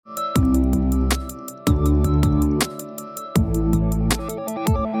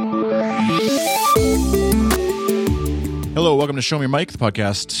welcome to Show Me Mike, the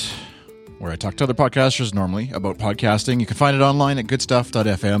podcast where I talk to other podcasters normally about podcasting. You can find it online at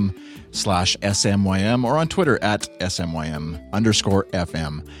goodstuff.fm/SMYM or on Twitter at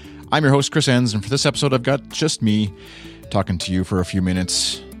SMYM_FM. I'm your host, Chris Enns, and for this episode, I've got just me talking to you for a few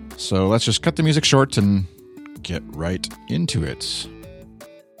minutes. So let's just cut the music short and get right into it.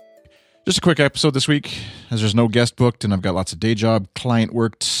 Just a quick episode this week, as there's no guest booked and I've got lots of day job, client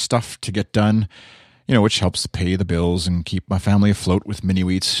worked stuff to get done, which helps pay the bills and keep my family afloat with mini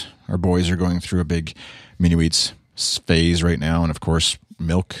wheats. Our boys are going through a big mini wheats phase right now, and of course,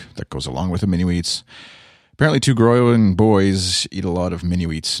 milk that goes along with the mini wheats. Apparently, two growing boys eat a lot of mini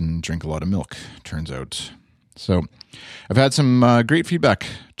wheats and drink a lot of milk, turns out. So I've had some great feedback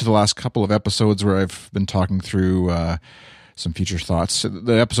to the last couple of episodes where I've been talking through some future thoughts.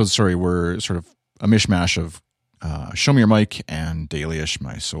 The episodes, were sort of a mishmash of Show Me Your Mike and Dailyish,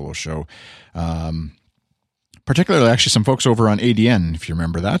 my solo show. Particularly, actually, some folks over on ADN, if you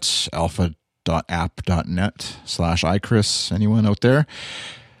remember that, alpha.app.net/iChris. Anyone out there?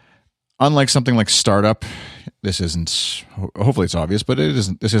 Unlike something like Startup, this isn't, hopefully it's obvious, but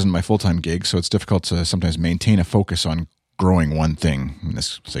this isn't my full-time gig, so it's difficult to sometimes maintain a focus on growing one thing. And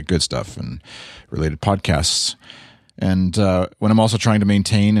this, say, good stuff and related podcasts. And when I'm also trying to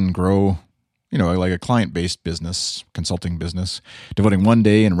maintain and grow, like a client-based business, consulting business, devoting one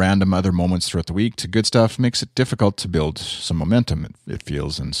day and random other moments throughout the week to good stuff makes it difficult to build some momentum, it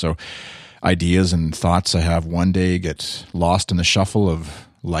feels. And so ideas and thoughts I have one day get lost in the shuffle of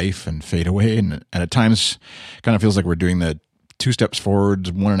life and fade away. And at times kind of feels like we're doing the 2 steps forward,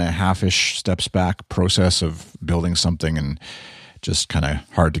 1.5-ish steps back process of building something, and just kind of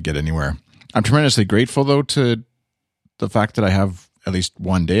hard to get anywhere. I'm tremendously grateful, though, to the fact that I have at least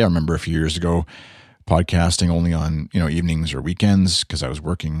one day. I remember a few years ago podcasting only on, evenings or weekends because I was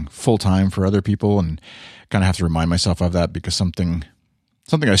working full time for other people, and kind of have to remind myself of that because something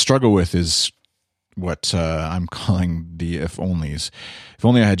I struggle with is what I'm calling the if-onlys. If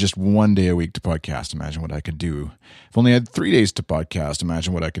only I had just one day a week to podcast, imagine what I could do. If only I had 3 days to podcast,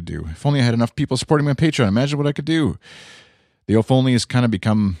 imagine what I could do. If only I had enough people supporting my Patreon, imagine what I could do. The if-only has kind of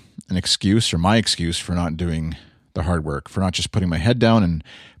become an excuse, or my excuse, for not doing the hard work, for not just putting my head down and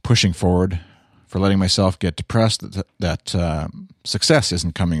pushing forward, for letting myself get depressed that success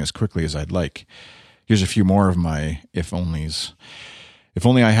isn't coming as quickly as I'd like. Here's a few more of my if-onlys. If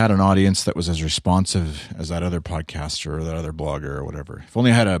only I had an audience that was as responsive as that other podcaster or that other blogger or whatever. If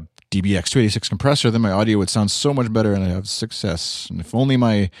only I had a DBX286 compressor, then my audio would sound so much better and I'd have success. And if only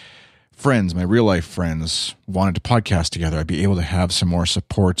my friends, my real life friends, wanted to podcast together, I'd be able to have some more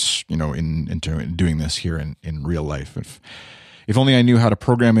support, in doing this here in real life. If only I knew how to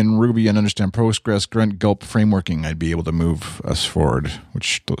program in Ruby and understand Postgres, Grunt, Gulp frameworking, I'd be able to move us forward,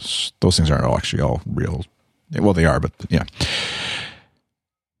 which those things aren't all real. Well, they are, but yeah.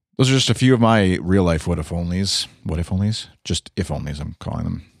 Those are just a few of my real life what if onlys. What if onlys? Just if onlys, I'm calling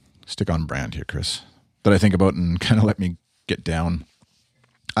them. Stick on brand here, Chris. That I think about and kind of let me get down.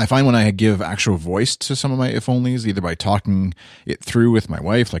 I find when I give actual voice to some of my if-onlys, either by talking it through with my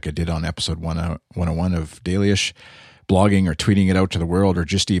wife, like I did on episode 101 of Dailyish, blogging or tweeting it out to the world, or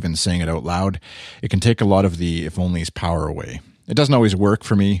just even saying it out loud, it can take a lot of the if-onlys power away. It doesn't always work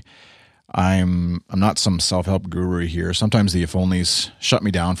for me. I'm not some self-help guru here. Sometimes the if-onlys shut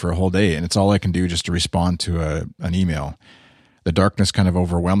me down for a whole day, and it's all I can do just to respond to an email. The darkness kind of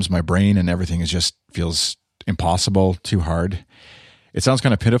overwhelms my brain, and everything just feels impossible, too hard. It sounds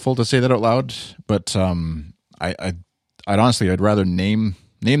kind of pitiful to say that out loud, but I'd honestly, I'd rather name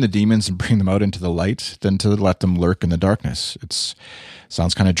the demons and bring them out into the light than to let them lurk in the darkness. It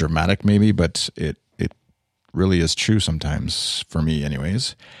sounds kind of dramatic maybe, but it really is true sometimes, for me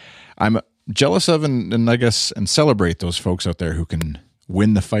anyways. I'm jealous of and I guess and celebrate those folks out there who can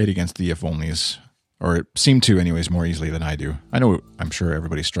win the fight against the if-onlys, or seem to anyways, more easily than I do. I'm sure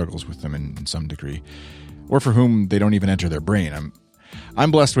everybody struggles with them in some degree, or for whom they don't even enter their brain.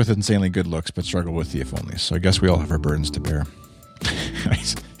 I'm blessed with insanely good looks, but struggle with the if-onlys. So I guess we all have our burdens to bear.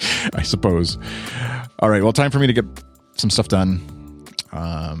 I suppose. All right, well, time for me to get some stuff done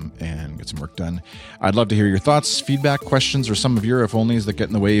and get some work done. I'd love to hear your thoughts, feedback, questions, or some of your if-onlys that get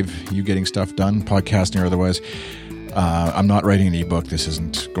in the way of you getting stuff done, podcasting or otherwise. I'm not writing an ebook. This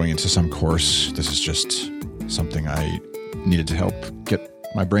isn't going into some course. This is just something I needed to help get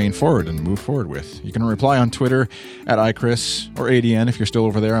my brain forward and move forward with. You can reply on Twitter at iChris or ADN if you're still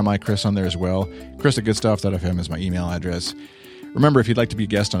over there. I'm iChris on there as well. Chris@goodstuff.fm is my email address. Remember, if you'd like to be a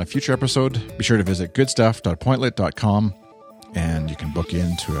guest on a future episode, be sure to visit goodstuff.pointlet.com and you can book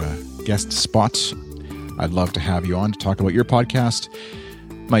into a guest spot. I'd love to have you on to talk about your podcast.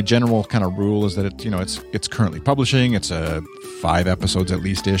 my general kind of rule is that it's currently publishing. It's a 5 episodes at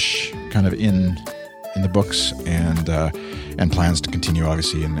least ish kind of in the books, and plans to continue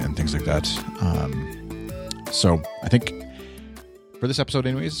obviously and things like that. So I think for this episode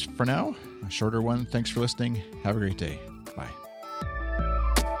anyways, for now, a shorter one. Thanks for listening. Have a great day.